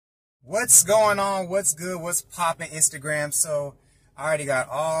What's going on? What's good? What's popping Instagram? So I already got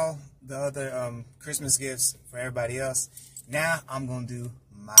all the other Christmas gifts for everybody else. Now I'm gonna do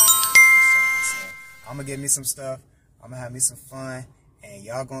my Christmas shopping. So I'm gonna get me some stuff. I'm gonna have me some fun, and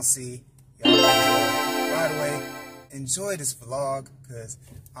y'all gonna see. Y'all gonna enjoy. By the way, enjoy this vlog because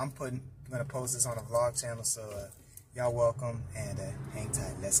I'm gonna post this on a vlog channel. So y'all welcome and hang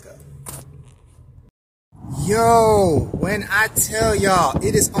tight. Let's go. Yo, when I tell y'all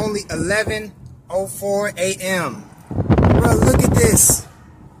it is only 11:04 a.m. Bro, look at this.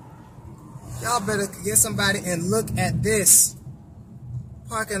 Y'all better get somebody and look at this.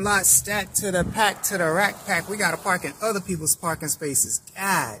 Parking lot stacked to the rack pack. We gotta park in other people's parking spaces.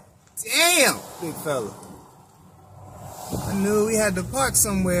 God damn, big fella. I knew we had to park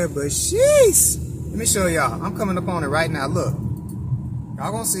somewhere, but sheesh. Let me show y'all. I'm coming up on it right now. Look.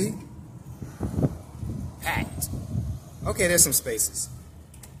 Y'all gonna see. Packed. Okay, there's some spaces.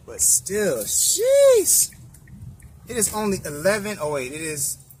 But still, sheesh. It is only 11. Oh wait, it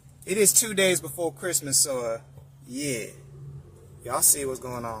is 2 days before Christmas, so yeah. Y'all see what's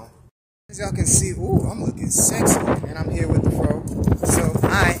going on. As y'all can see, ooh, I'm looking sexy. And I'm here with the fro. So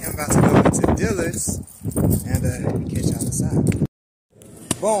I am about to go into Dillard's and catch y'all inside.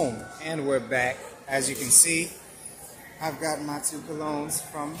 Boom, and we're back. As you can see, I've got my 2 colognes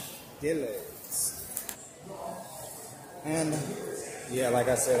from Dillard's. And yeah, like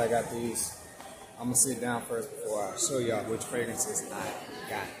I said, I got these. I'm gonna sit down first before I show y'all which fragrances I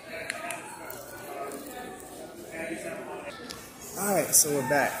got. Alright, so we're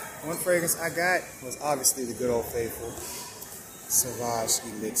back. One fragrance I got was obviously the good old faithful Sauvage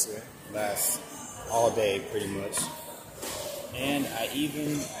Elixir. Lasts all day pretty much. And I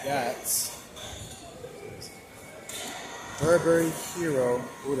even got Burberry Hero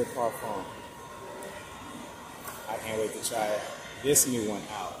Eau de Parfum. I can't wait to try this new one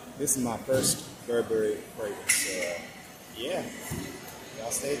out. This is my first Burberry fragrance. So, yeah.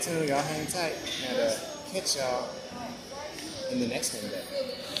 Y'all stay tuned. Y'all hang tight. And catch y'all in the next one day.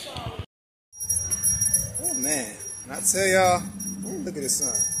 Oh, man. And I tell y'all, look at this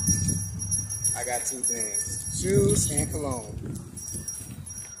sun. I got 2 things. Shoes and cologne.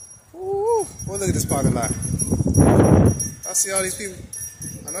 Ooh. Well, look at this parking lot. Y'all see all these people?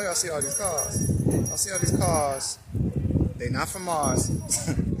 I know y'all see all these cars. I see all these cars. They not from Mars.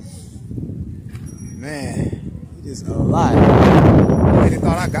 Man, it is a lot. They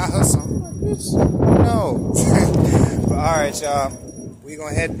thought I got her something. Bitch, no. But alright, y'all. We're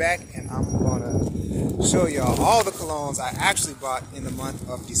going to head back and I'm going to show y'all all the colognes I actually bought in the month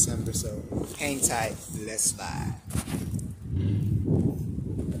of December. So hang tight. Let's slide.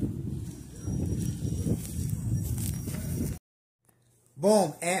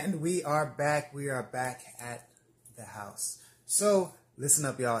 Boom, and we are back. We are back at the house. So, listen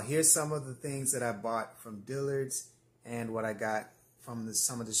up, y'all. Here's some of the things that I bought from Dillard's and what I got from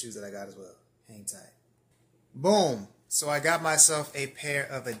some of the shoes that I got as well. Hang tight. Boom. So, I got myself a pair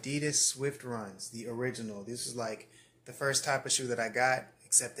of Adidas Swift Runs, the original. This is like the first type of shoe that I got,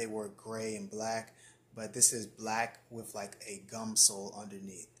 except they were gray and black. But this is black with like a gum sole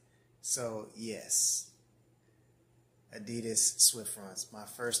underneath. So, yes. Adidas Swift Runs, my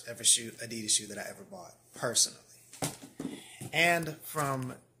first ever Adidas shoe that I ever bought, personally. And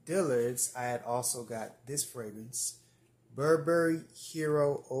from Dillard's, I had also got this fragrance, Burberry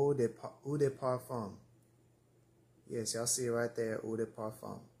Hero Eau de Parfum. Yes, y'all see it right there, Eau de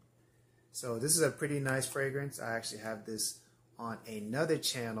Parfum. So this is a pretty nice fragrance. I actually have this on another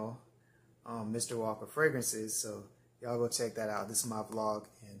channel, Mr. Walker Fragrances, so y'all go check that out. This is my vlog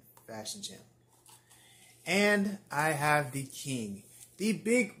and fashion channel. And I have the king, the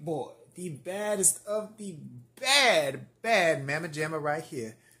big boy, the baddest of the bad Mama Jamma right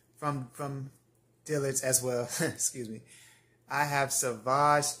here from Dillard's as well. Excuse me. I have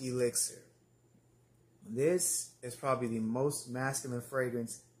Sauvage Elixir. This is probably the most masculine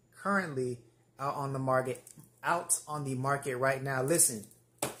fragrance currently out on the market right now. Listen,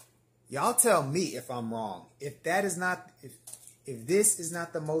 y'all tell me if I'm wrong. If this is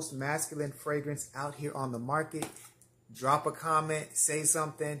not the most masculine fragrance out here on the market, drop a comment, say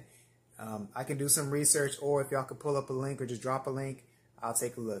something. I can do some research, or if y'all could pull up a link or just drop a link, I'll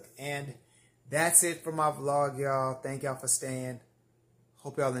take a look. And that's it for my vlog, y'all. Thank y'all for staying.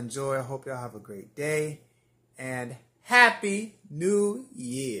 Hope y'all enjoy. Hope y'all have a great day. And Happy New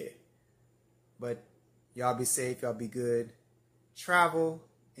Year. But y'all be safe. Y'all be good. Travel.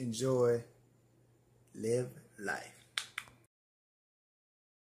 Enjoy. Live life.